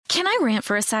Can I rant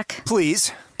for a sec?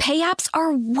 Please. Pay apps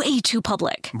are way too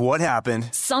public. What happened?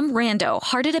 Some rando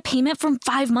hearted a payment from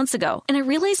 5 months ago, and I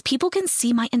realized people can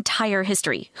see my entire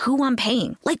history, who I'm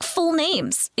paying, like full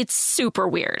names. It's super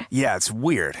weird. Yeah, it's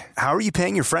weird. How are you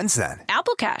paying your friends then?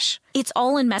 Apple Cash. It's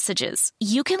all in messages.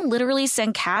 You can literally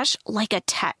send cash like a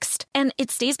text, and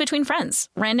it stays between friends.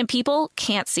 Random people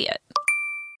can't see it.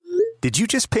 Did you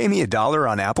just pay me $1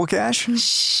 on Apple Cash?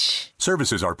 Shh.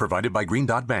 Services are provided by Green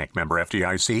Dot Bank, member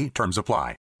FDIC. Terms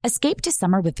apply. Escape to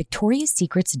summer with Victoria's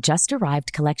Secret's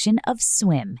just-arrived collection of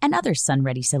swim and other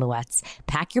sun-ready silhouettes.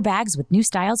 Pack your bags with new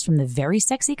styles from the Very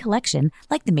Sexy collection,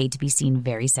 like the made-to-be-seen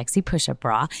Very Sexy push-up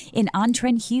bra, in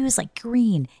on-trend hues like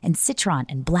green and citron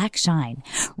and black shine.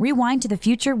 Rewind to the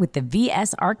future with the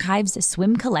VS Archives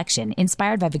swim collection,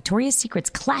 inspired by Victoria's Secret's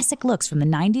classic looks from the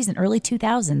 90s and early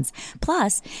 2000s.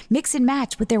 Plus, mix and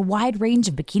match with their wide range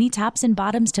of bikini tops and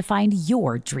bottoms to find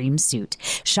your dream suit.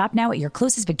 Shop now at your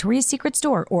closest Victoria's Secret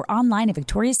store or online at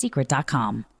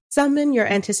victoriassecret.com. Summon your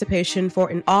anticipation for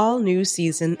an all-new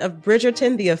season of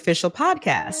Bridgerton, the official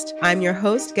podcast. I'm your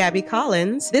host, Gabby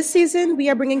Collins. This season, we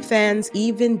are bringing fans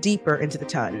even deeper into the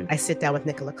ton. I sit down with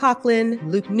Nicola Coughlan,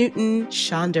 Luke Newton,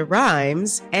 Shonda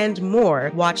Rhimes, and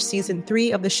more. Watch season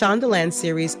 3 of the Shondaland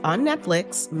series on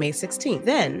Netflix, May 16th.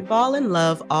 Then fall in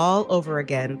love all over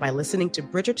again by listening to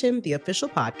Bridgerton, the official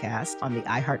podcast on the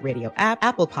iHeartRadio app,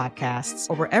 Apple Podcasts,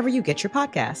 or wherever you get your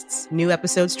podcasts. New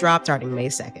episodes drop starting May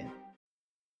 2nd.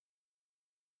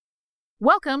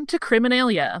 Welcome to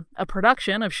Criminalia, a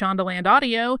production of Shondaland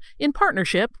Audio in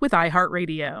partnership with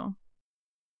iHeartRadio.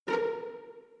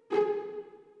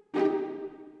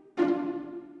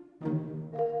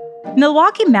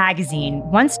 Milwaukee Magazine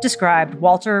once described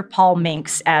Walter Paul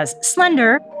Minx as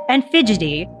slender and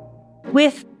fidgety,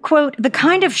 with, quote, the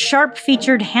kind of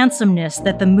sharp-featured handsomeness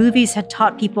that the movies had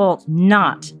taught people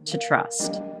not to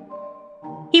trust.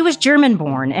 He was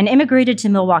German-born and immigrated to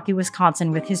Milwaukee,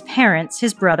 Wisconsin with his parents,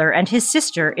 his brother, and his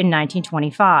sister in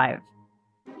 1925.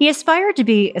 He aspired to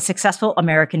be a successful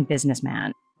American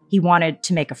businessman. He wanted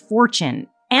to make a fortune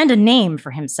and a name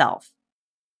for himself.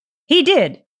 He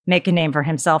did make a name for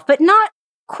himself, but not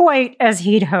quite as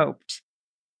he'd hoped.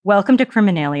 Welcome to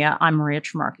Criminalia. I'm Maria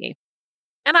Tremarchi.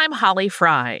 And I'm Holly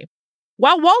Fry.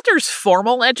 While Walter's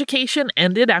formal education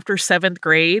ended after 7th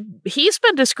grade, he's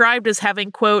been described as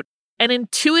having, quote, an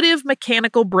intuitive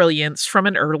mechanical brilliance from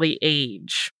an early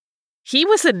age. He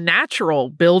was a natural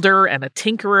builder and a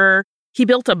tinkerer. He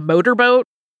built a motorboat,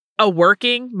 a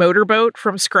working motorboat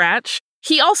from scratch.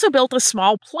 He also built a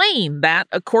small plane that,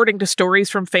 according to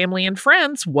stories from family and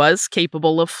friends, was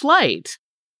capable of flight.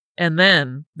 And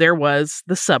then there was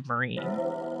the submarine.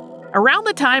 Around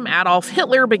the time Adolf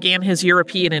Hitler began his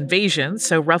European invasion,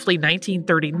 so roughly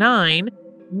 1939,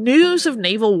 news of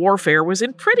naval warfare was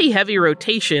in pretty heavy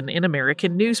rotation in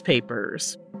American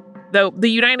newspapers. Though the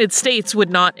United States would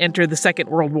not enter the Second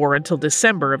World War until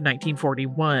December of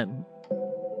 1941.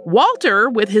 Walter,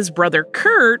 with his brother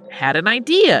Kurt, had an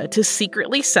idea to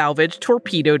secretly salvage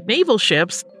torpedoed naval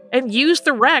ships and use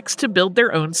the wrecks to build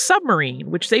their own submarine,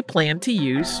 which they planned to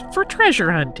use for treasure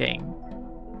hunting.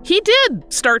 He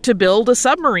did start to build a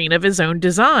submarine of his own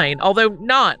design, although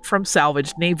not from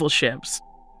salvaged naval ships.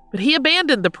 But he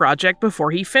abandoned the project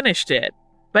before he finished it.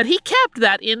 But he kept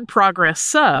that in-progress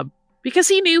sub because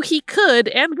he knew he could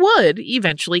and would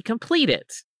eventually complete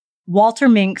it. Walter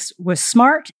Minx was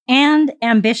smart and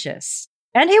ambitious,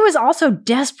 and he was also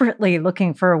desperately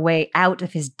looking for a way out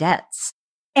of his debts.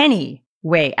 Any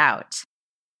way out.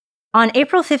 On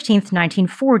April 15th,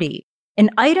 1940, an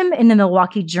item in the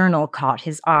Milwaukee Journal caught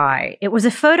his eye. It was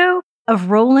a photo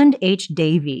of Roland H.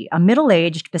 Davey, a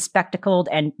middle-aged, bespectacled,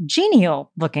 and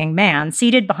genial-looking man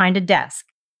seated behind a desk.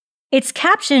 Its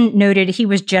caption noted he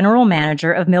was general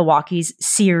manager of Milwaukee's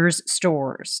Sears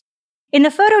stores. In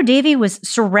the photo, Davey was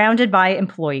surrounded by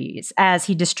employees as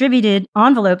he distributed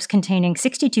envelopes containing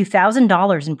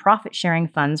 $62,000 in profit-sharing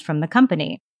funds from the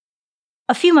company.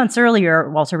 A few months earlier,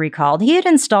 Walter recalled, he had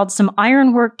installed some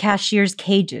ironwork cashier's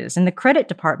cages in the credit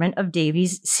department of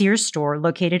Davey's Sears store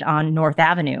located on North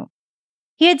Avenue.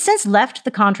 He had since left the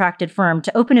contracted firm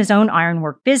to open his own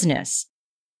ironwork business.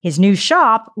 His new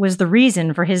shop was the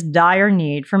reason for his dire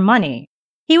need for money.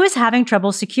 He was having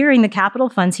trouble securing the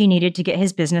capital funds he needed to get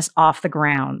his business off the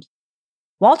ground.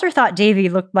 Walter thought Davey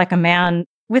looked like a man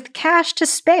with cash to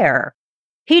spare.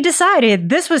 He decided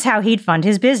this was how he'd fund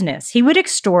his business. He would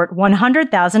extort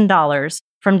 $100,000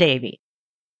 from Davey.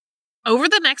 Over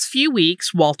the next few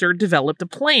weeks, Walter developed a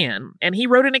plan, and he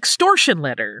wrote an extortion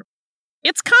letter.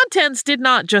 Its contents did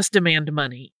not just demand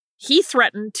money. He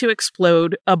threatened to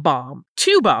explode a bomb,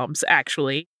 2 bombs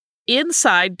actually,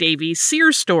 inside Davy's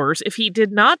Sears stores if he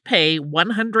did not pay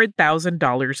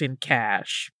 $100,000 in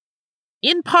cash.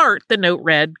 In part, the note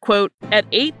read, quote, "At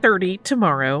 8:30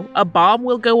 tomorrow, a bomb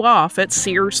will go off at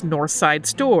Sears Northside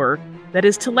store that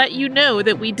is to let you know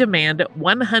that we demand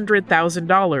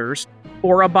 $100,000,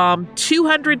 or a bomb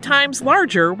 200 times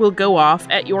larger will go off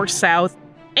at your South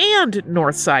and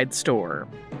Northside store."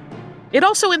 It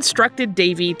also instructed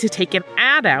Davy to take an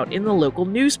ad out in the local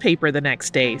newspaper the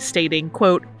next day, stating,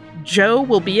 quote, "Joe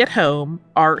will be at home,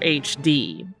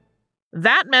 RHD."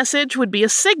 That message would be a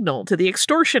signal to the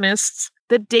extortionists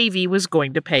that Davy was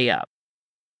going to pay up.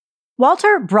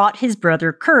 Walter brought his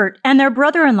brother Kurt and their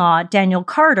brother-in-law Daniel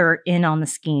Carter in on the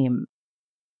scheme.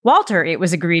 Walter, it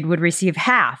was agreed, would receive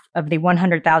half of the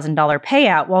 $100,000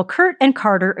 payout, while Kurt and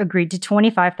Carter agreed to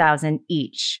 $25,000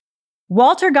 each.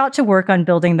 Walter got to work on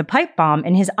building the pipe bomb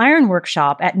in his iron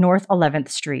workshop at North 11th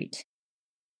Street.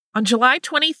 On July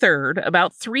 23rd,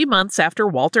 about 3 months after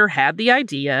Walter had the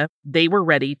idea, they were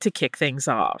ready to kick things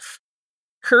off.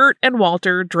 Kurt and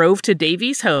Walter drove to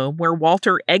Davy's home, where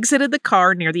Walter exited the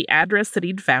car near the address that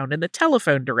he'd found in the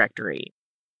telephone directory.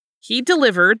 He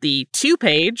delivered the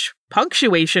 2-page,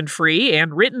 punctuation-free,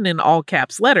 and written in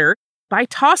all-caps letter by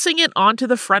tossing it onto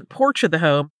the front porch of the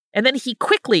home, and then he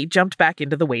quickly jumped back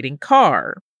into the waiting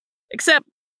car. Except,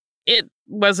 it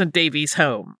wasn't Davy's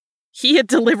home. He had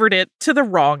delivered it to the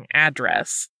wrong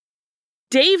address.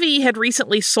 Davy had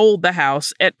recently sold the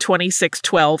house at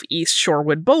 2612 East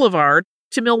Shorewood Boulevard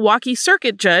to Milwaukee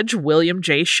Circuit Judge William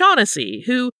J. Shaughnessy,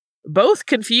 who, both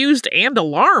confused and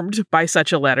alarmed by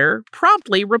such a letter,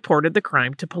 promptly reported the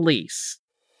crime to police.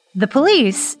 The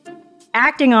police,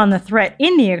 acting on the threat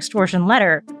in the extortion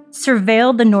letter,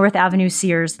 surveilled the North Avenue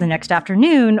Sears the next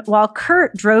afternoon while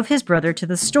Kurt drove his brother to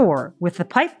the store with the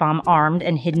pipe bomb armed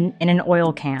and hidden in an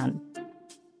oil can.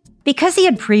 Because he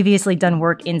had previously done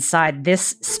work inside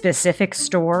this specific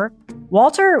store,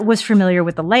 Walter was familiar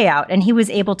with the layout, and he was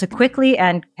able to quickly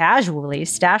and casually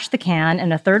stash the can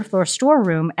in a third-floor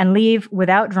storeroom and leave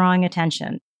without drawing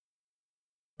attention.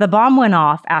 The bomb went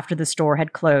off after the store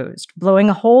had closed, blowing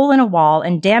a hole in a wall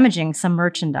and damaging some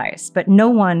merchandise, but no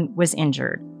one was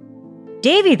injured.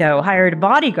 Davy, though, hired a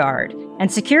bodyguard,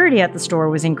 and security at the store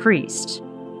was increased.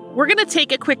 We're going to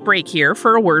take a quick break here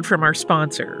for a word from our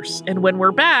sponsors, and when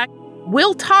we're back,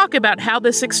 we'll talk about how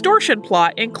this extortion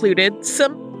plot included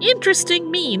some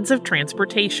interesting means of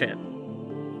transportation.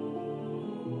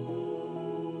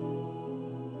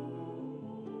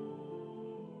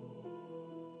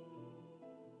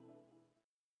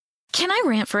 Can I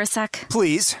rant for a sec?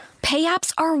 Please. Pay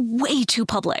apps are way too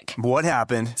public. What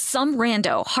happened? Some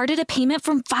rando hearted a payment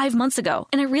from 5 months ago,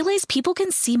 and I realized people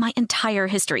can see my entire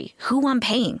history, who I'm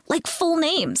paying, like full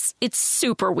names. It's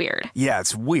super weird. Yeah,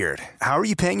 it's weird. How are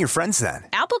you paying your friends then?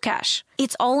 Apple Cash.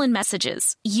 It's all in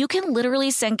messages. You can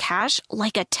literally send cash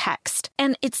like a text,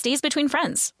 and it stays between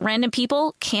friends. Random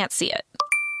people can't see it.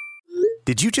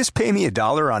 Did you just pay me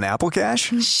 $1 on Apple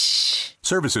Cash? Shh.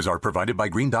 Services are provided by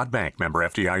Green Dot Bank, member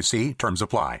FDIC. Terms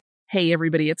apply. Hey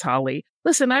everybody, it's Holly.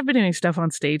 Listen, I've been doing stuff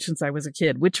on stage since I was a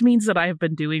kid, which means that I have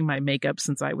been doing my makeup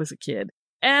since I was a kid.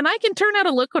 And I can turn out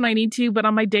a look when I need to, but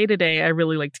on my day-to-day, I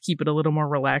really like to keep it a little more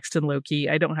relaxed and low-key.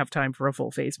 I don't have time for a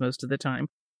full face most of the time.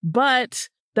 But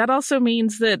that also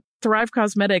means that Thrive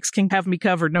Cosmetics can have me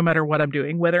covered no matter what I'm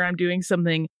doing, whether I'm doing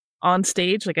something on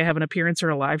stage, like I have an appearance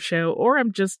or a live show, or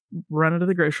I'm just running to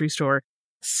the grocery store.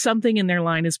 Something in their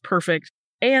line is perfect.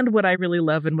 And what I really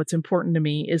love and what's important to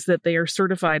me is that they are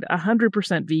certified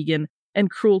 100% vegan and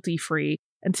cruelty-free.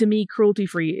 And to me,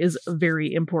 cruelty-free is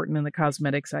very important in the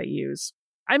cosmetics I use.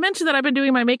 I mentioned that I've been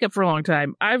doing my makeup for a long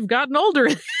time. I've gotten older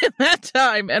in that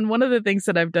time. And one of the things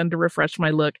that I've done to refresh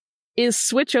my look is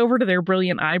switch over to their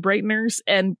brilliant eye brighteners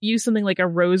and use something like a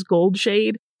rose gold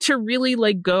shade to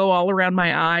really go all around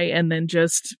my eye and then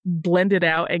just blend it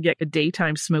out and get a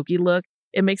daytime smoky look.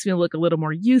 It makes me look a little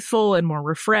more youthful and more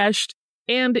refreshed.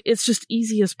 And it's just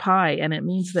easy as pie, and it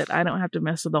means that I don't have to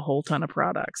mess with a whole ton of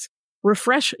products.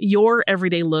 Refresh your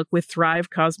everyday look with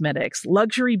Thrive Cosmetics,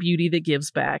 luxury beauty that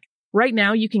gives back. Right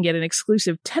now, you can get an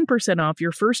exclusive 10% off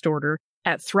your first order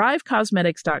at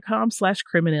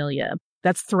thrivecosmetics.com/Criminalia.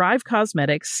 That's Thrive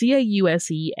Cosmetics,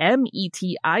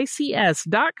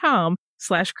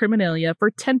 CAUSEMETICS.com/Criminalia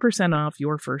for 10% off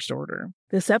your first order.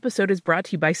 This episode is brought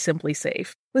to you by Simply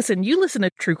Safe. Listen, you listen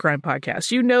to true crime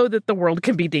podcasts. You know that the world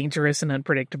can be dangerous and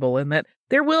unpredictable and that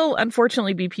there will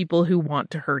unfortunately be people who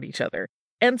want to hurt each other.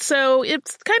 And so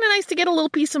it's kind of nice to get a little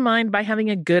peace of mind by having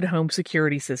a good home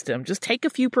security system. Just take a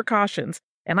few precautions.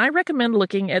 And I recommend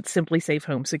looking at Simply Safe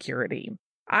Home Security.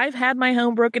 I've had my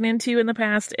home broken into in the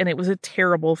past, and it was a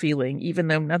terrible feeling, even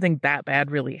though nothing that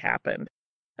bad really happened.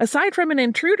 Aside from an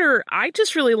intruder, I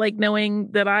just really like knowing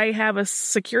that I have a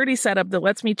security setup that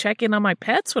lets me check in on my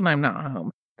pets when I'm not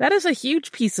home. That is a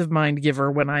huge peace of mind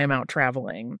giver when I am out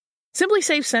traveling.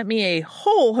 SimpliSafe sent me a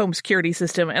whole home security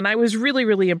system, and I was really,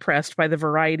 really impressed by the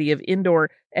variety of indoor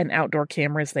and outdoor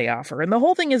cameras they offer. And the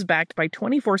whole thing is backed by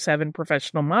 24/7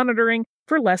 professional monitoring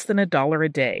for less than $1 a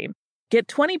day. Get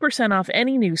 20% off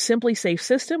any new SimpliSafe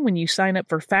system when you sign up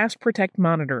for Fast Protect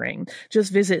monitoring.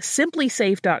 Just visit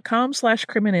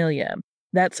simplysafe.com/criminalia.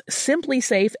 That's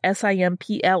SimpliSafe,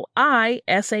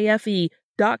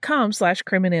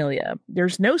 SimpliSafe.com/criminalia.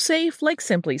 There's no safe like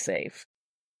SimpliSafe.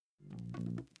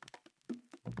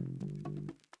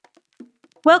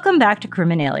 Welcome back to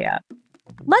Criminalia.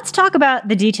 Let's talk about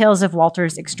the details of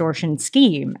Walter's extortion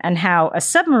scheme and how a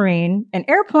submarine, an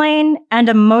airplane, and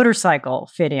a motorcycle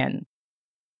fit in.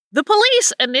 The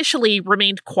police initially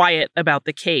remained quiet about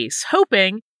the case,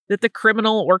 hoping that the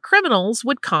criminal or criminals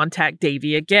would contact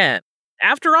Davy again.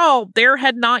 After all, there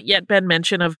had not yet been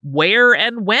mention of where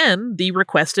and when the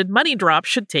requested money drop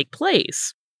should take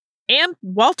place. And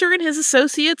Walter and his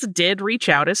associates did reach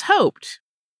out as hoped.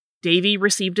 Davy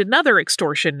received another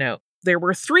extortion note. There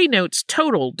were 3 notes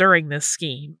total during this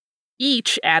scheme,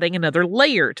 each adding another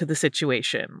layer to the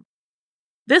situation.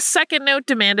 This second note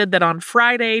demanded that on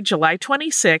Friday, July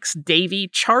 26, Davy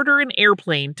charter an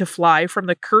airplane to fly from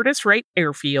the Curtiss Wright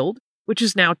Airfield, which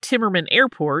is now Timmerman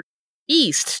Airport,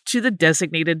 east to the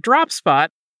designated drop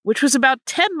spot, which was about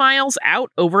 10 miles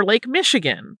out over Lake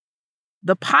Michigan.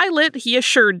 The pilot, he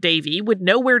assured Davy, would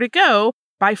know where to go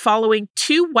by following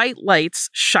 2 white lights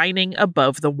shining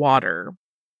above the water.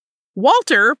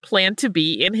 Walter planned to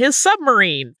be in his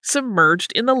submarine,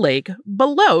 submerged in the lake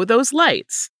below those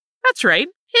lights. That's right,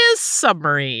 his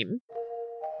submarine.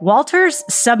 Walter's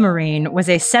submarine was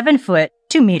a 7-foot,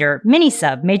 2-meter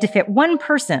mini-sub made to fit one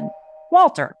person,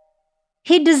 Walter.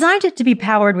 He'd designed it to be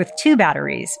powered with 2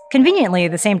 batteries, conveniently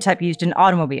the same type used in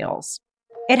automobiles.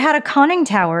 It had a conning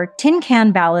tower, tin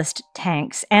can ballast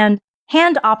tanks, and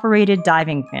hand-operated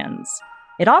diving fins.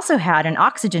 It also had an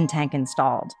oxygen tank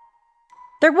installed.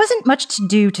 There wasn't much to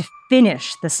do to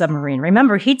finish the submarine.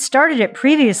 Remember, he'd started it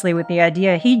previously with the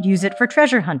idea he'd use it for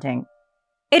treasure hunting.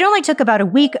 It only took about a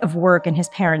week of work in his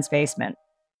parents' basement.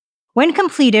 When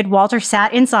completed, Walter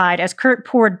sat inside as Kurt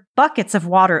poured buckets of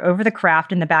water over the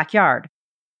craft in the backyard.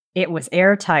 It was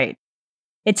airtight.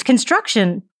 Its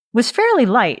construction was fairly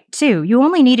light, too. You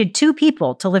only needed 2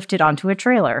 people to lift it onto a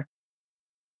trailer.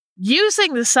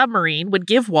 Using the submarine would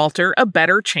give Walter a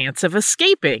better chance of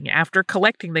escaping after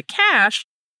collecting the cash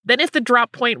than if the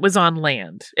drop point was on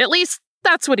land. At least,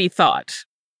 that's what he thought.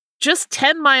 Just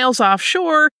 10 miles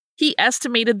offshore, he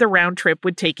estimated the round trip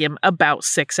would take him about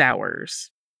 6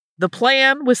 hours. The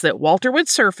plan was that Walter would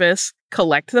surface,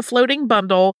 collect the floating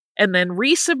bundle, and then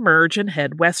resubmerge and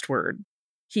head westward.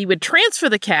 He would transfer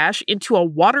the cash into a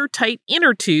watertight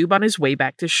inner tube on his way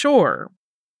back to shore.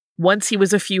 Once he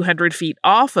was a few hundred feet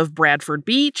off of Bradford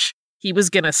Beach, he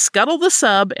was going to scuttle the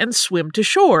sub and swim to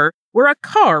shore, where a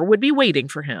car would be waiting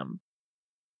for him.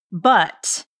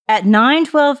 But at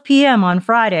 9:12 p.m. on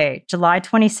Friday, July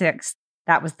 26th,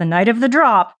 that was the night of the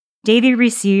drop, Davy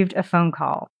received a phone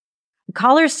call. The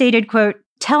caller stated, quote,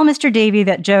 "Tell Mr. Davy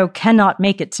that Joe cannot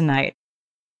make it tonight.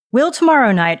 Will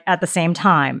tomorrow night at the same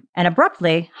time," and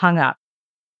abruptly hung up.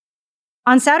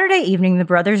 On Saturday evening, the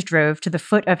brothers drove to the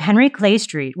foot of Henry Clay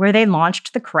Street, where they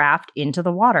launched the craft into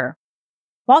the water.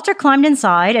 Walter climbed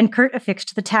inside and Kurt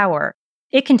affixed the tower.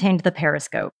 It contained the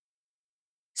periscope.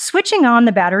 Switching on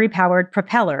the battery-powered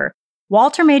propeller,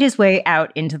 Walter made his way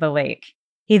out into the lake.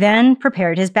 He then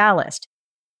prepared his ballast.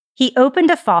 He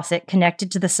opened a faucet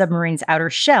connected to the submarine's outer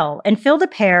shell and filled a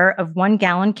pair of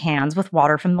 1-gallon cans with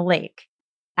water from the lake.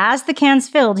 As the cans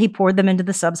filled, he poured them into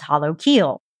the sub's hollow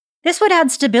keel. This would add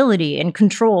stability and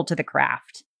control to the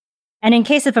craft. And in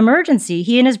case of emergency,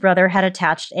 he and his brother had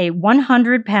attached a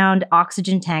 100-pound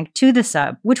oxygen tank to the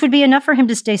sub, which would be enough for him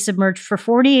to stay submerged for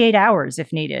 48 hours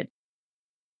if needed.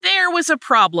 There was a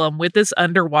problem with this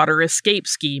underwater escape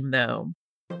scheme, though.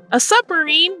 A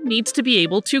submarine needs to be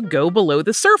able to go below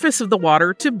the surface of the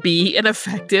water to be an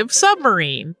effective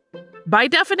submarine. By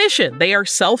definition, they are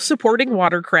self-supporting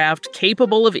watercraft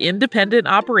capable of independent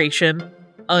operation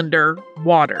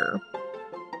underwater.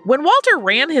 When Walter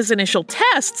ran his initial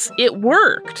tests, it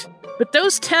worked. But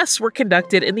those tests were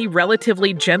conducted in the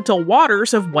relatively gentle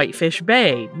waters of Whitefish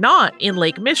Bay, not in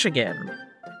Lake Michigan.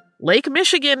 Lake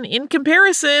Michigan, in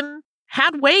comparison,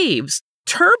 had waves,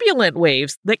 turbulent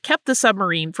waves that kept the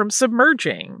submarine from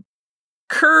submerging.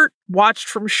 Kurt watched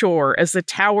from shore as the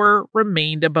tower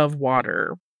remained above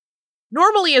water.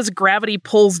 Normally, as gravity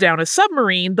pulls down a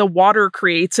submarine, the water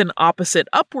creates an opposite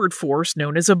upward force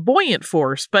known as a buoyant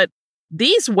force, but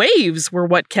these waves were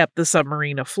what kept the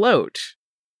submarine afloat.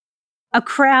 A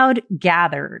crowd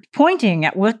gathered, pointing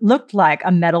at what looked like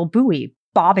a metal buoy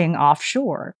bobbing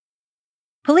offshore.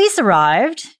 Police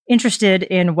arrived, interested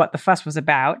in what the fuss was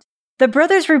about. The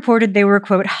brothers reported they were,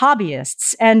 quote,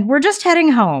 hobbyists and were just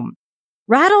heading home.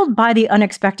 Rattled by the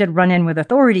unexpected run-in with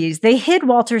authorities, they hid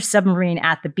Walter's submarine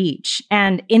at the beach,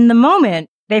 and in the moment,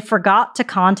 they forgot to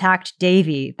contact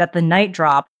Davy that the night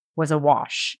drop was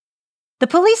awash. The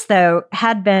police, though,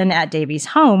 had been at Davy's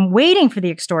home waiting for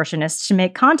the extortionists to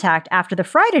make contact after the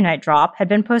Friday night drop had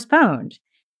been postponed.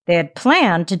 They had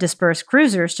planned to disperse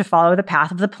cruisers to follow the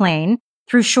path of the plane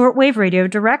through shortwave radio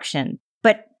direction,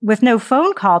 but with no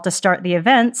phone call to start the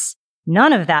events,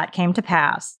 none of that came to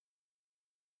pass.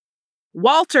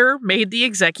 Walter made the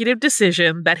executive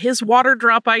decision that his water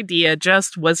drop idea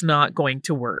just was not going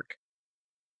to work.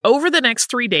 Over the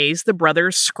next 3 days, the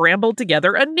brothers scrambled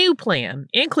together a new plan,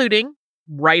 including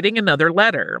writing another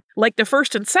letter. Like the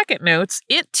first and second notes,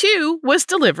 it too was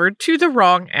delivered to the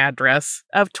wrong address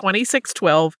of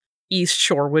 2612 East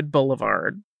Shorewood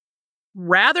Boulevard.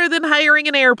 Rather than hiring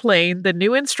an airplane, the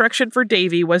new instruction for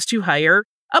Davy was to hire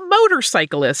a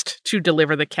motorcyclist to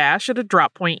deliver the cash at a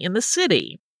drop point in the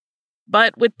city.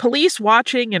 But with police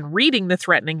watching and reading the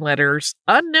threatening letters,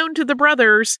 unknown to the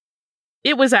brothers,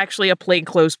 it was actually a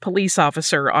plainclothes police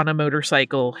officer on a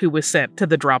motorcycle who was sent to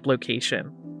the drop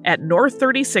location at North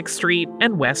 36th Street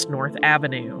and West North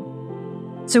Avenue.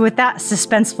 So with that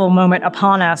suspenseful moment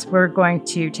upon us, we're going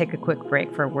to take a quick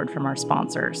break for a word from our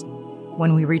sponsors.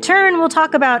 When we return, we'll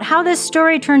talk about how this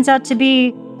story turns out to be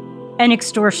an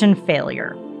extortion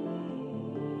failure.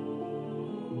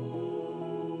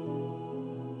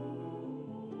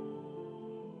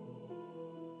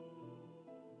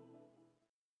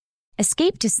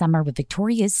 Escape to summer with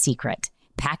Victoria's Secret.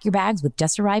 Pack your bags with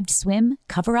just-arrived swim,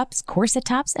 cover-ups, corset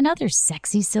tops, and other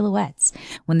sexy silhouettes.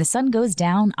 When the sun goes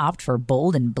down, opt for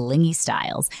bold and blingy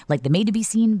styles, like the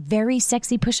made-to-be-seen Very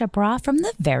Sexy Push-Up Bra from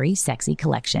the Very Sexy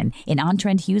collection, in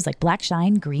on-trend hues like black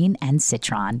shine, green, and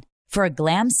citron. For a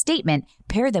glam statement,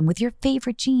 pair them with your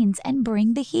favorite jeans and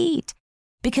bring the heat.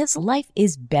 Because life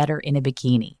is better in a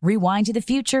bikini. Rewind to the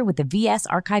future with the VS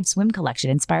Archive Swim Collection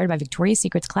inspired by Victoria's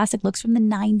Secret's classic looks from the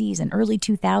 90s and early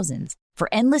 2000s. For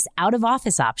endless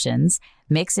out-of-office options,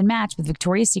 mix and match with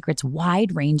Victoria's Secret's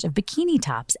wide range of bikini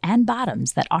tops and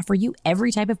bottoms that offer you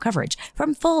every type of coverage,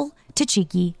 from full to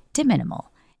cheeky to minimal.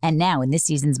 And now in this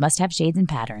season's must-have shades and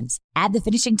patterns, add the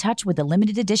finishing touch with the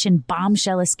limited edition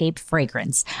Bombshell Escape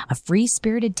fragrance, a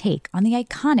free-spirited take on the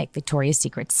iconic Victoria's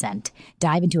Secret scent.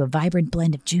 Dive into a vibrant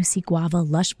blend of juicy guava,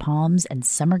 lush palms, and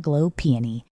summer glow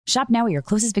peony. Shop now at your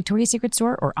closest Victoria's Secret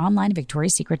store or online at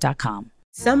victoriassecret.com.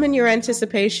 Summon your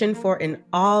anticipation for an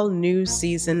all-new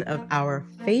season of our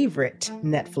favorite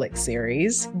Netflix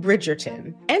series,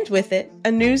 Bridgerton. And with it,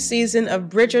 a new season of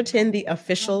Bridgerton, the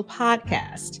official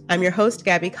podcast. I'm your host,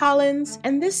 Gabby Collins,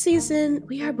 and this season,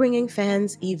 we are bringing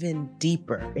fans even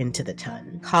deeper into the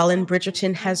ton. Colin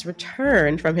Bridgerton has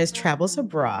returned from his travels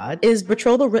abroad. Is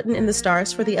betrothal written in the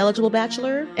stars for the eligible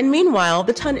bachelor? And meanwhile,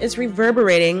 the ton is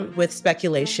reverberating with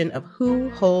speculation of who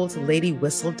holds Lady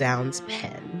Whistledown's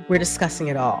pen. We're discussing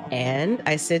it all. And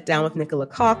I sit down with Nicola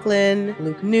Coughlan,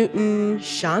 Luke Newton,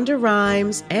 Shonda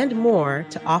Rhimes, and more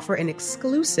to offer an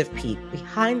exclusive peek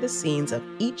behind the scenes of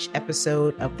each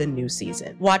episode of the new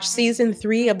season. Watch season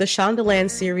 3 of the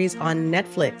Shondaland series on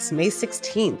Netflix May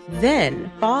 16th.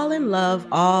 Then fall in love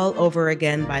all over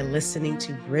again by listening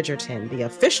to Bridgerton, the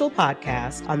official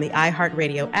podcast, on the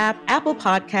iHeartRadio app, Apple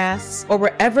Podcasts, or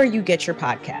wherever you get your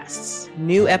podcasts.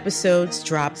 New episodes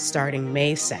drop starting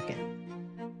May 2nd.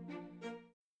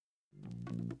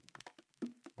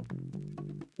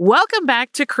 Welcome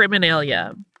back to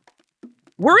Criminalia.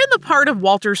 We're in the part of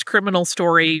Walter's criminal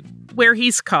story where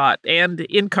he's caught and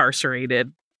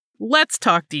incarcerated. Let's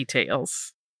talk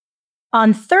details.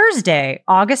 On Thursday,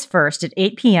 August 1st at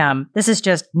 8 p.m., this is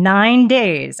just 9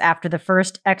 days after the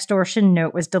first extortion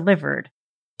note was delivered,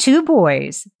 2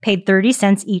 boys, paid 30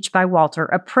 cents each by Walter,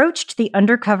 approached the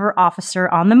undercover officer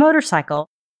on the motorcycle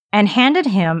and handed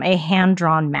him a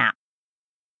hand-drawn map.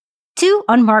 2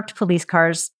 unmarked police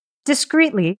cars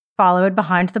discreetly followed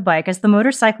behind the bike as the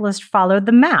motorcyclist followed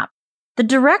the map. The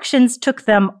directions took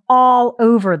them all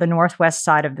over the northwest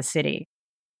side of the city.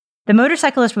 The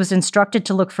motorcyclist was instructed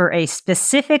to look for a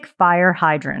specific fire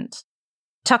hydrant.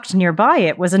 Tucked nearby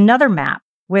it was another map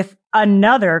with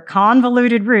another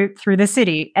convoluted route through the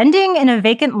city, ending in a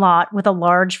vacant lot with a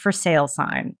large for sale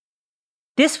sign.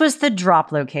 This was the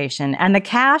drop location, and the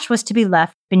cash was to be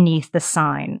left beneath the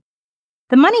sign.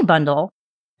 The money bundle,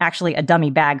 actually a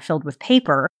dummy bag filled with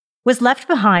paper, was left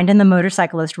behind and the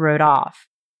motorcyclist rode off.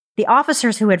 The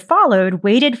officers who had followed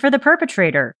waited for the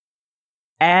perpetrator.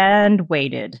 And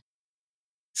waited.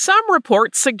 Some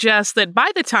reports suggest that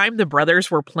by the time the brothers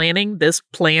were planning this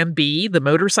Plan B, the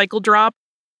motorcycle drop,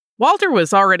 Walter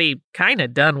was already kind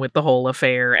of done with the whole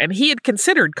affair, and he had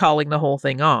considered calling the whole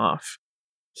thing off.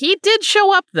 He did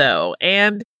show up, though,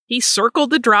 and he circled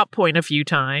the drop point a few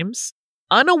times.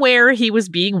 Unaware he was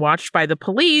being watched by the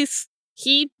police,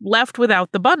 he left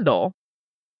without the bundle.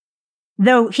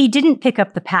 Though he didn't pick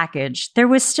up the package, there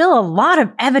was still a lot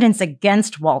of evidence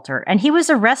against Walter, and he was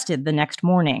arrested the next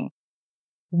morning.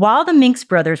 While the Minx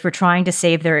brothers were trying to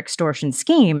save their extortion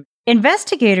scheme,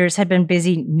 investigators had been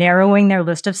busy narrowing their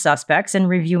list of suspects and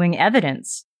reviewing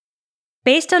evidence.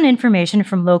 Based on information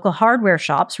from local hardware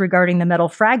shops regarding the metal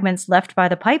fragments left by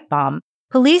the pipe bomb,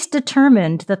 police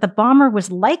determined that the bomber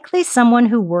was likely someone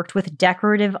who worked with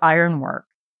decorative ironwork.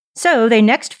 So they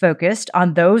next focused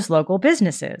on those local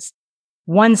businesses.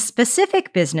 One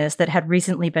specific business that had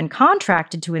recently been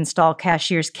contracted to install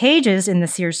cashier's cages in the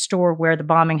Sears store where the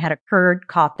bombing had occurred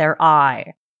caught their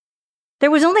eye.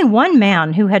 There was only one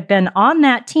man who had been on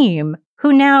that team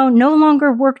who now no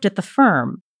longer worked at the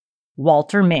firm,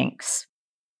 Walter Minx.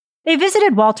 They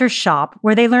visited Walter's shop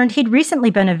where they learned he'd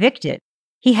recently been evicted.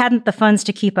 He hadn't the funds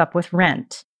to keep up with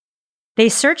rent. They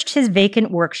searched his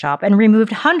vacant workshop and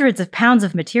removed hundreds of pounds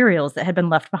of materials that had been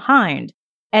left behind.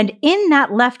 And in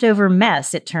that leftover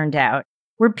mess, it turned out,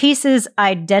 were pieces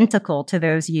identical to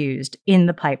those used in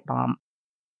the pipe bomb.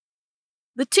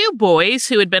 The two boys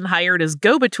who had been hired as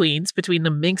go-betweens between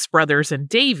the Minx brothers and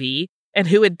Davy, and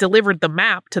who had delivered the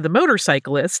map to the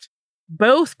motorcyclist,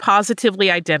 both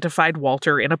positively identified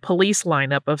Walter in a police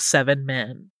lineup of 7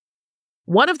 men.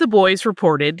 One of the boys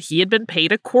reported he had been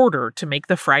paid a quarter to make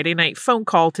the Friday night phone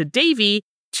call to Davy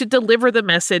to deliver the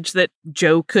message that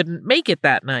Joe couldn't make it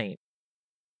that night.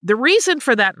 The reason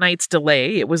for that night's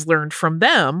delay, it was learned from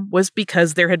them, was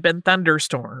because there had been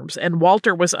thunderstorms, and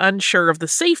Walter was unsure of the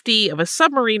safety of a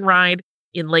submarine ride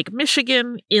in Lake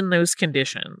Michigan in those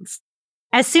conditions.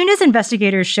 As soon as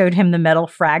investigators showed him the metal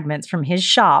fragments from his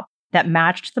shop that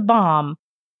matched the bomb,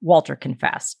 Walter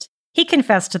confessed. He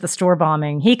confessed to the store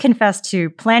bombing, he confessed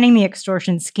to planning the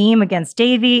extortion scheme against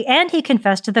Davy, and he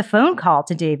confessed to the phone call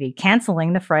to Davy,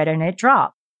 canceling the Friday night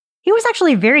drop. He was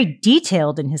actually very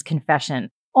detailed in his confession,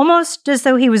 almost as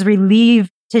though he was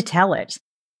relieved to tell it.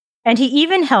 And he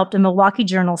even helped a Milwaukee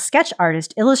Journal sketch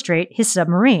artist illustrate his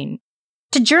submarine.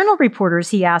 To Journal reporters,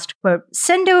 he asked, quote,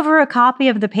 "Send over a copy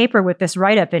of the paper with this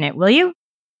write-up in it, will you?"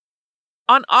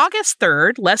 On August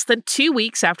 3rd, less than 2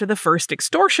 weeks after the first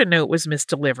extortion note was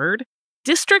misdelivered,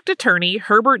 District Attorney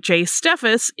Herbert J.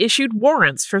 Steffes issued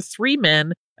warrants for 3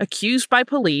 men accused by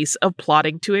police of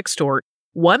plotting to extort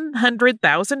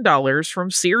 $100,000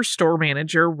 from Sears store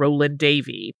manager Roland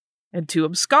Davy, and to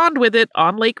abscond with it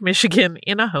on Lake Michigan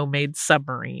in a homemade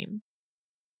submarine.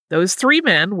 Those 3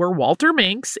 men were Walter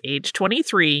Minx, age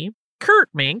 23, Kurt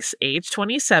Minx, age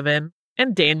 27,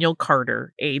 and Daniel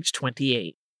Carter, age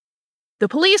 28. The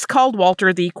police called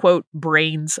Walter the, quote,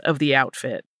 brains of the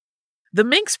outfit. The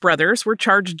Minx brothers were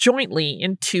charged jointly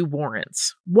in 2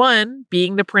 warrants, one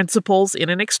being the principals in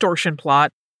an extortion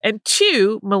plot, and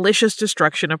 2, malicious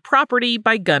destruction of property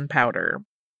by gunpowder.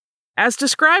 As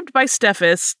described by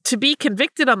Steffes, to be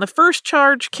convicted on the first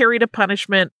charge carried a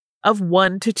punishment of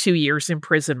 1 to 2 years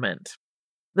imprisonment.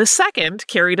 The second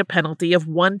carried a penalty of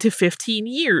 1 to 15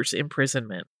 years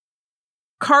imprisonment.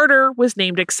 Carter was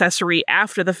named accessory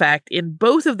after the fact in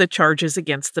both of the charges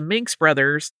against the Minx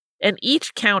brothers, and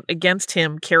each count against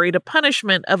him carried a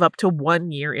punishment of up to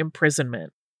 1 year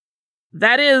imprisonment.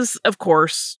 That is, of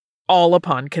course, all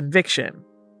upon conviction.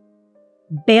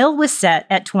 Bail was set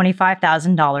at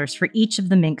 $25,000 for each of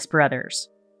the Minx brothers.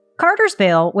 Carter's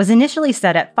bail was initially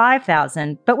set at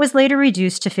 $5,000, but was later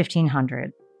reduced to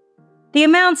 $1,500. The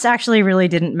amounts actually really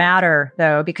didn't matter,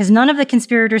 though, because none of the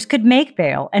conspirators could make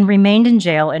bail and remained in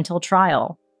jail until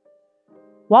trial.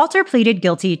 Walter pleaded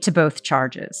guilty to both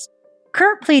charges.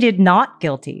 Kurt pleaded not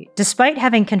guilty, despite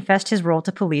having confessed his role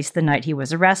to police the night he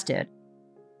was arrested.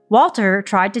 Walter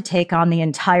tried to take on the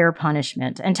entire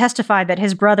punishment and testified that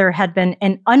his brother had been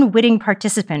an unwitting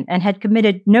participant and had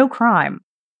committed no crime.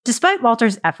 Despite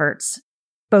Walter's efforts,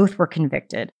 both were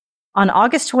convicted. On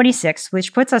August 26,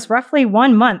 which puts us roughly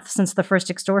 1 month since the first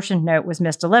extortion note was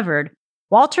misdelivered,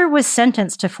 Walter was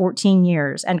sentenced to 14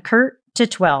 years and Kurt to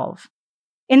 12.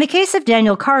 In the case of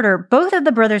Daniel Carter, both of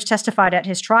the brothers testified at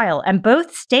his trial and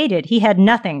both stated he had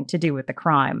nothing to do with the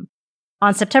crime.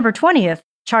 On September 20th,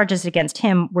 charges against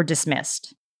him were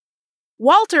dismissed.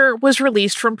 Walter was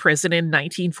released from prison in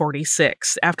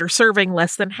 1946 after serving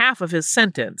less than half of his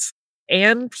sentence,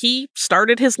 and he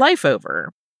started his life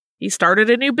over. He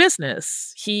started a new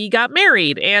business. He got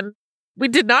married, and we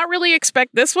did not really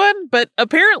expect this one, but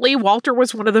apparently Walter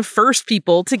was one of the first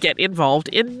people to get involved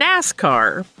in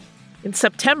NASCAR. In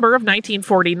September of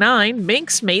 1949,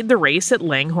 Minx made the race at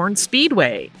Langhorne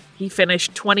Speedway. He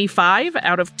finished 25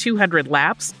 out of 200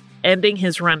 laps, ending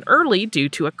his run early due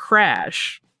to a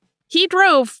crash. He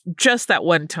drove just that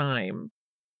one time.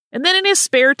 And then in his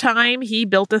spare time, he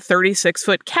built a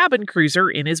 36-foot cabin cruiser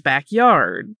in his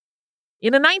backyard.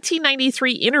 In a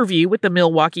 1993 interview with the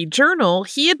Milwaukee Journal,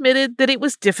 he admitted that it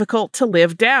was difficult to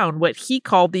live down what he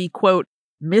called the, quote,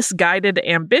 misguided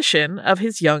ambition of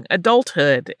his young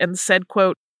adulthood, and said,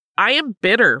 quote, I am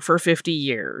bitter for 50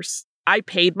 years. I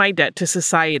paid my debt to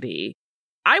society.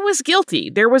 I was guilty.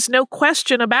 There was no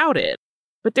question about it.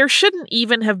 But there shouldn't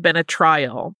even have been a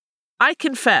trial. I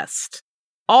confessed.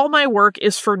 All my work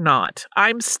is for naught.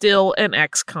 I'm still an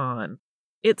ex-con.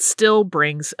 It still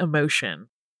brings emotion.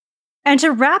 And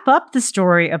to wrap up the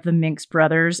story of the Minx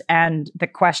brothers and the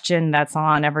question that's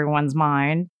on everyone's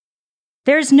mind,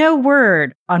 there's no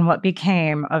word on what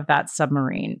became of that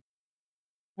submarine.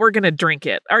 We're going to drink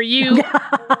it. Are you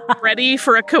ready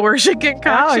for a coercion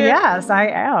concoction? Oh, yes, I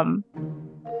am.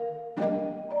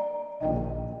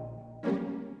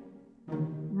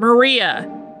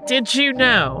 Maria, did you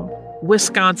know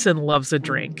Wisconsin loves a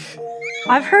drink?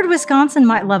 I've heard Wisconsin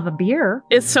might love a beer.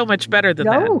 It's so much better than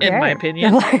that, in my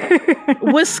opinion.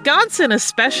 Wisconsin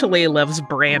especially loves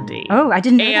brandy. Oh, I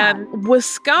didn't know that. And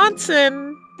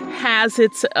Wisconsin has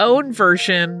its own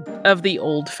version of the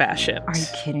old-fashioned. Are you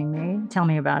kidding me? Tell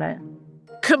me about it.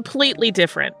 Completely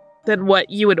different than what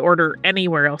you would order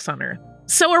anywhere else on Earth.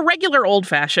 So a regular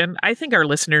old-fashioned, I think our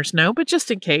listeners know, but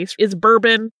just in case, is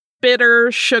bourbon,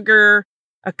 bitter, sugar,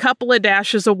 a couple of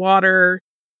dashes of water,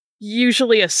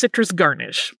 usually a citrus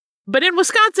garnish. But in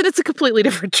Wisconsin, it's a completely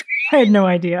different drink. I had no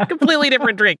idea. Completely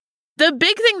different drink. The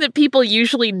big thing that people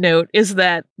usually note is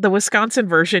that the Wisconsin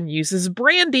version uses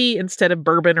brandy instead of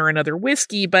bourbon or another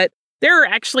whiskey, but there are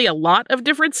actually a lot of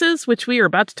differences, which we are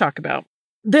about to talk about.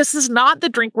 This is not the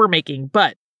drink we're making,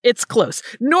 but it's close.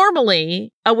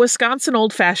 Normally, a Wisconsin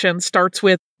old-fashioned starts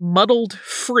with muddled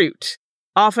fruit.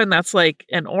 Often that's like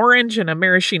an orange and a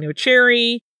maraschino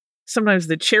cherry, sometimes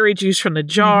the cherry juice from the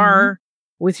jar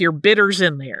with your bitters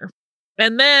in there.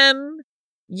 And then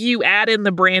you add in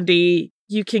the brandy.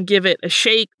 You can give it a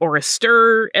shake or a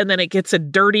stir, and then it gets a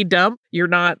dirty dump. You're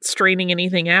not straining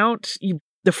anything out.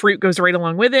 The fruit goes right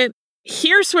along with it.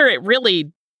 Here's where it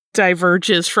really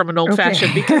diverges from an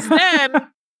old-fashioned, because then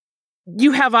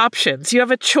you have options. You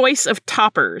have a choice of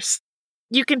toppers.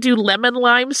 You can do lemon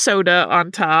lime soda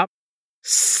on top,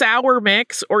 sour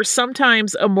mix, or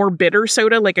sometimes a more bitter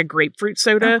soda like a grapefruit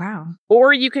soda. Oh, wow.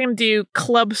 Or you can do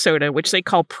club soda, which they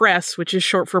call press, which is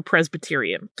short for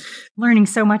Presbyterian. Learning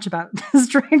so much about this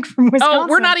drink from Wisconsin. Oh,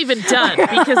 we're not even done,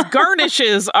 because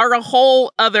garnishes are a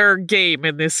whole other game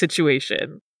in this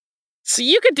situation. So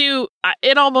you could do,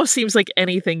 it almost seems like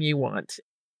anything you want.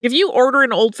 If you order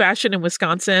an old fashioned in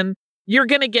Wisconsin, you're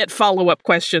going to get follow-up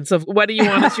questions of what do you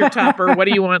want as your topper? What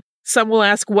do you want? Some will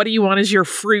ask, what do you want as your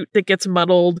fruit that gets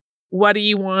muddled? What do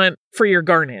you want for your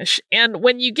garnish? And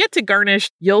when you get to garnish,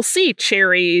 you'll see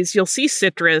cherries, you'll see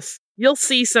citrus, you'll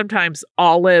see sometimes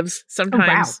olives,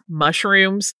 sometimes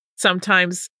mushrooms,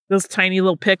 sometimes those tiny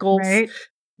little pickles. Right.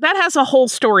 That has a whole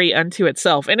story unto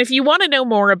itself. And if you want to know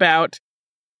more about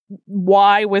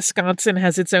why Wisconsin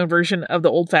has its own version of the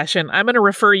old-fashioned, I'm going to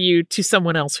refer you to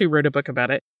someone else who wrote a book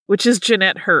about it, which is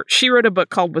Jeanette Hurt. She wrote a book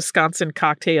called Wisconsin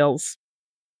Cocktails.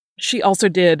 She also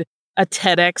did a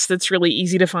TEDx that's really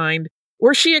easy to find,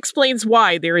 where she explains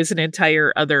why there is an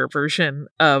entire other version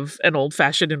of an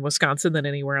old-fashioned in Wisconsin than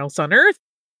anywhere else on Earth.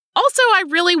 Also, I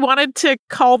really wanted to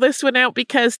call this one out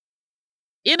because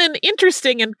in an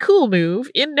interesting and cool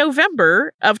move, in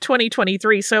November of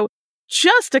 2023, so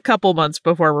just a couple months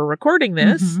before we're recording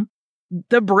this,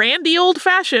 the brandy old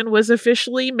fashioned was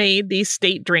officially made the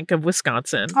state drink of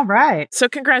Wisconsin. All right. So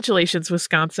congratulations,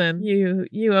 Wisconsin.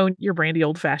 You own your brandy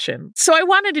old fashioned. So I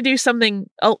wanted to do something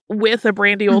with a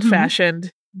brandy old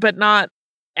fashioned, but not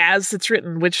as it's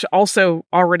written, which also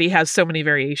already has so many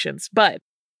variations. But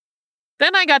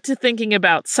then I got to thinking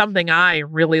about something I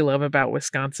really love about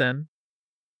Wisconsin.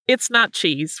 It's not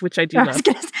cheese, which I do love.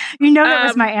 That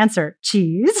was my answer.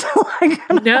 Cheese?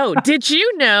 No. Did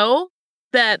you know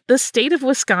that the state of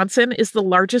Wisconsin is the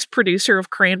largest producer of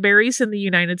cranberries in the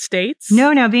United States?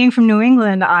 No, being from New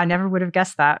England, I never would have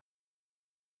guessed that.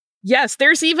 Yes,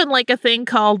 there's even like a thing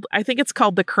called, I think it's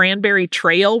called the Cranberry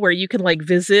Trail, where you can like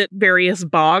visit various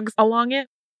bogs along it.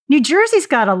 New Jersey's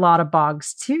got a lot of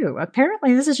bogs, too.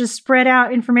 Apparently, this is just spread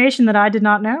out information that I did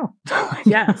not know.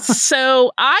 Yes.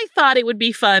 So I thought it would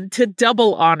be fun to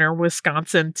double honor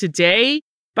Wisconsin today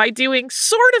by doing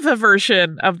sort of a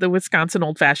version of the Wisconsin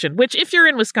Old Fashioned, which if you're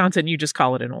in Wisconsin, you just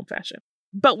call it an Old Fashioned.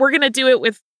 But we're going to do it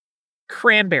with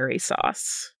cranberry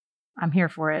sauce. I'm here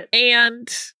for it.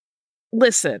 And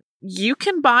listen, you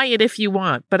can buy it if you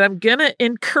want, but I'm going to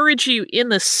encourage you in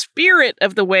the spirit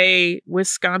of the way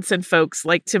Wisconsin folks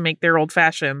like to make their old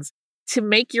fashions to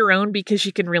make your own because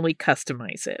you can really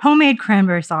customize it. Homemade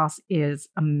cranberry sauce is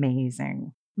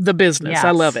amazing. The business. Yes.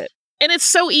 I love it. And it's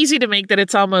so easy to make that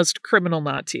it's almost criminal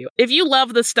not to. If you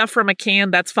love the stuff from a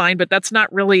can, that's fine, but that's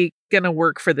not really going to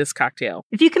work for this cocktail.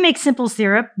 If you can make simple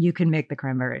syrup, you can make the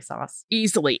cranberry sauce.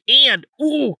 Easily. And,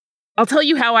 I'll tell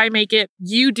you how I make it.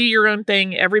 You do your own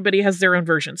thing. Everybody has their own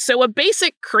version. So a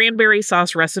basic cranberry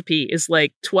sauce recipe is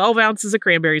like 12 ounces of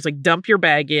cranberries, like dump your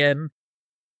bag in,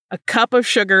 a cup of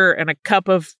sugar, and a cup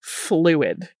of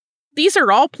fluid. These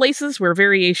are all places where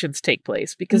variations take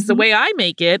place because the way I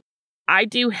make it, I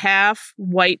do half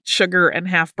white sugar and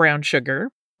half brown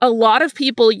sugar. A lot of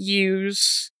people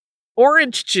use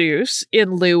orange juice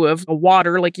in lieu of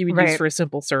water like you would use for a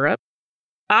simple syrup.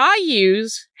 I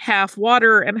use half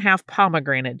water and half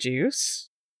pomegranate juice.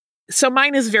 So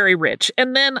mine is very rich.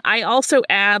 And then I also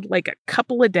add like a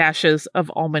couple of dashes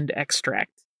of almond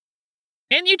extract.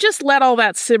 And you just let all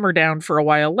that simmer down for a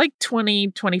while, like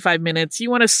 20, 25 minutes.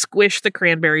 You want to squish the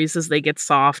cranberries as they get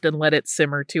soft and let it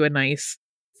simmer to a nice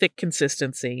thick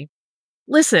consistency.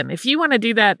 Listen, if you want to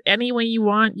do that any way you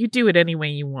want, you do it any way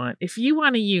you want. If you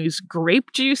want to use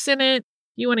grape juice in it,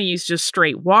 you want to use just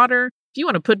straight water. If you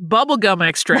want to put bubblegum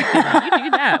extract in it, you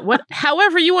do that.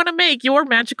 However you want to make your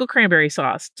magical cranberry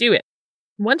sauce, do it.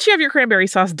 Once you have your cranberry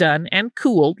sauce done and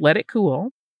cooled, let it cool.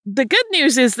 The good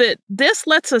news is that this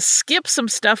lets us skip some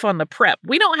stuff on the prep.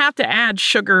 We don't have to add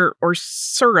sugar or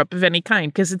syrup of any kind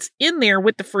because it's in there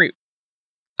with the fruit.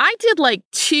 I did like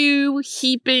 2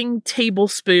 heaping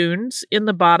tablespoons in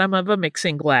the bottom of a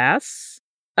mixing glass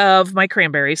of my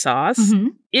cranberry sauce. Mm-hmm.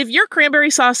 If your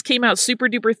cranberry sauce came out super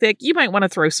duper thick, you might want to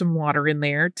throw some water in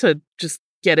there to just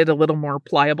get it a little more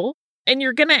pliable. And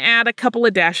you're going to add a couple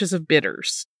of dashes of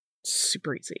bitters.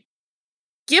 Super easy.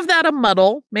 Give that a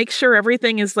muddle. Make sure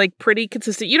everything is like pretty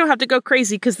consistent. You don't have to go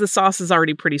crazy because the sauce is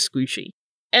already pretty squishy.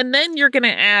 And then you're going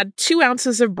to add 2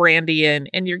 ounces of brandy in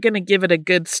and you're going to give it a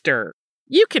good stir.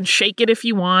 You can shake it if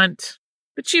you want,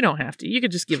 but you don't have to. You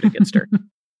could just give it a good stir.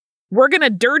 We're going to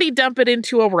dirty dump it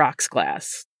into a rocks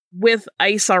glass with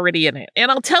ice already in it.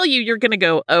 And I'll tell you, you're going to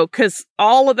go, because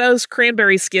all of those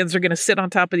cranberry skins are going to sit on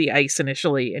top of the ice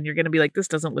initially. And you're going to be like, this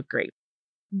doesn't look great.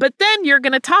 But then you're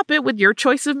going to top it with your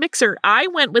choice of mixer. I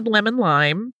went with lemon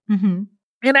lime. Mm-hmm.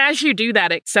 And as you do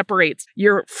that, it separates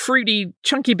your fruity,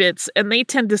 chunky bits, and they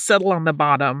tend to settle on the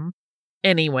bottom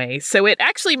anyway. So it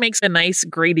actually makes a nice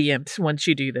gradient once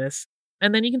you do this.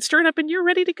 And then you can stir it up and you're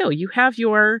ready to go. You have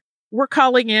your, we're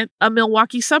calling it a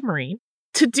Milwaukee Submarine.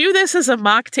 To do this as a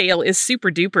mocktail is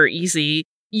super duper easy.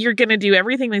 You're going to do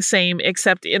everything the same,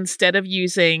 except instead of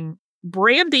using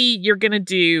brandy, you're going to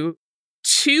do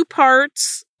 2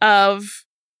 parts of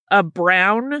a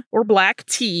brown or black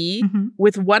tea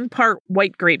with 1 part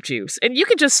white grape juice. And you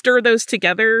could just stir those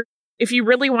together. If you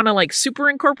really want to like super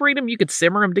incorporate them, you could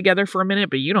simmer them together for a minute,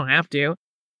 but you don't have to.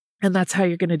 And that's how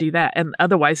you're going to do that. And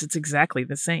otherwise, it's exactly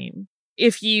the same.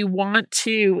 If you want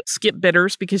to skip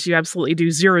bitters because you absolutely do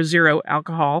 0.0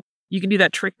 alcohol, you can do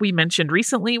that trick we mentioned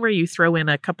recently where you throw in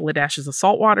a couple of dashes of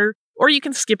salt water, or you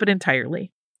can skip it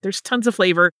entirely. There's tons of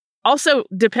flavor. Also,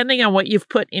 depending on what you've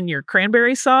put in your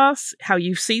cranberry sauce, how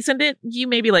you've seasoned it, you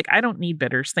may be like, I don't need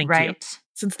bitters, thank you.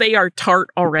 Since they are tart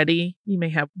already, you may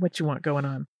have what you want going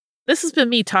on. This has been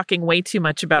me talking way too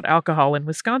much about alcohol in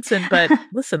Wisconsin, but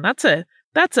listen, that's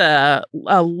a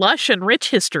lush and rich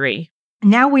history.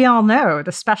 Now we all know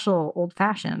the special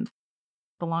old-fashioned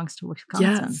belongs to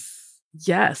Wisconsin.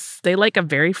 Yes. They like a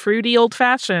very fruity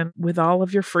old-fashioned with all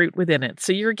of your fruit within it.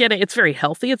 So you're getting, it's very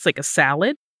healthy. It's like a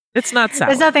salad. It's not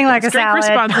salad. There's nothing like a salad.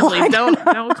 Drink responsibly.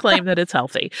 Don't claim that it's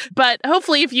healthy. But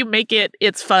hopefully if you make it,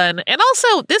 it's fun. And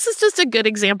also, this is just a good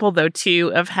example, though,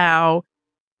 too, of how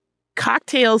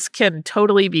cocktails can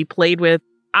totally be played with.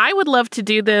 I would love to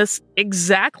do this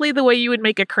exactly the way you would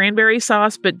make a cranberry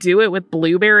sauce, but do it with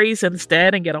blueberries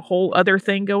instead and get a whole other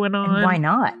thing going on. And why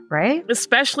not, right?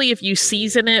 Especially if you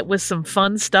season it with some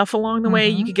fun stuff along the way,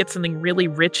 you could get something really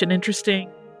rich and interesting.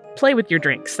 Play with your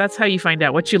drinks. That's how you find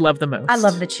out what you love the most. I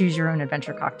love the choose your own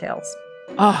adventure cocktails.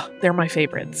 Oh, they're my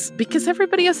favorites because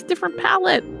everybody has a different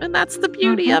palate, and that's the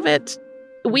beauty of it.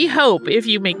 We hope if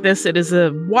you make this, it is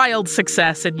a wild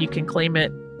success and you can claim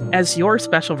it as your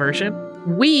special version.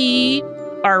 We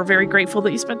are very grateful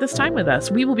that you spent this time with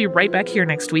us. We will be right back here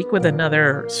next week with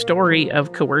another story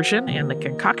of coercion and the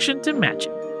concoction to match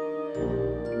it.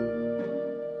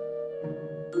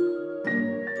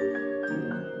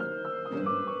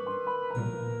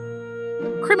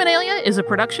 Criminalia is a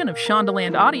production of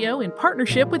Shondaland Audio in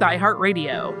partnership with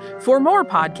iHeartRadio. For more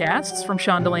podcasts from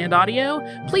Shondaland Audio,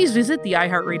 please visit the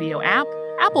iHeartRadio app,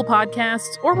 Apple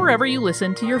Podcasts, or wherever you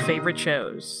listen to your favorite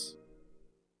shows.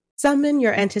 Summon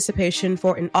your anticipation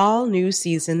for an all-new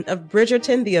season of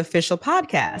Bridgerton, the official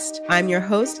podcast. I'm your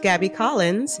host, Gabby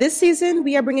Collins. This season,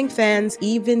 we are bringing fans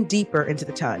even deeper into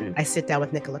the ton. I sit down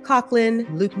with Nicola Coughlan,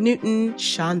 Luke Newton,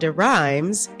 Shonda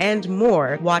Rhimes, and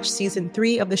more. Watch season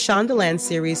 3 of the Shondaland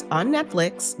series on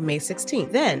Netflix, May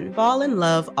 16th. Then, fall in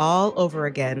love all over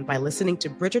again by listening to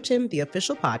Bridgerton, the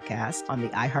official podcast on the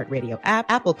iHeartRadio app,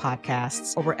 Apple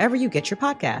Podcasts, or wherever you get your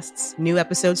podcasts. New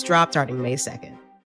episodes drop starting May 2nd.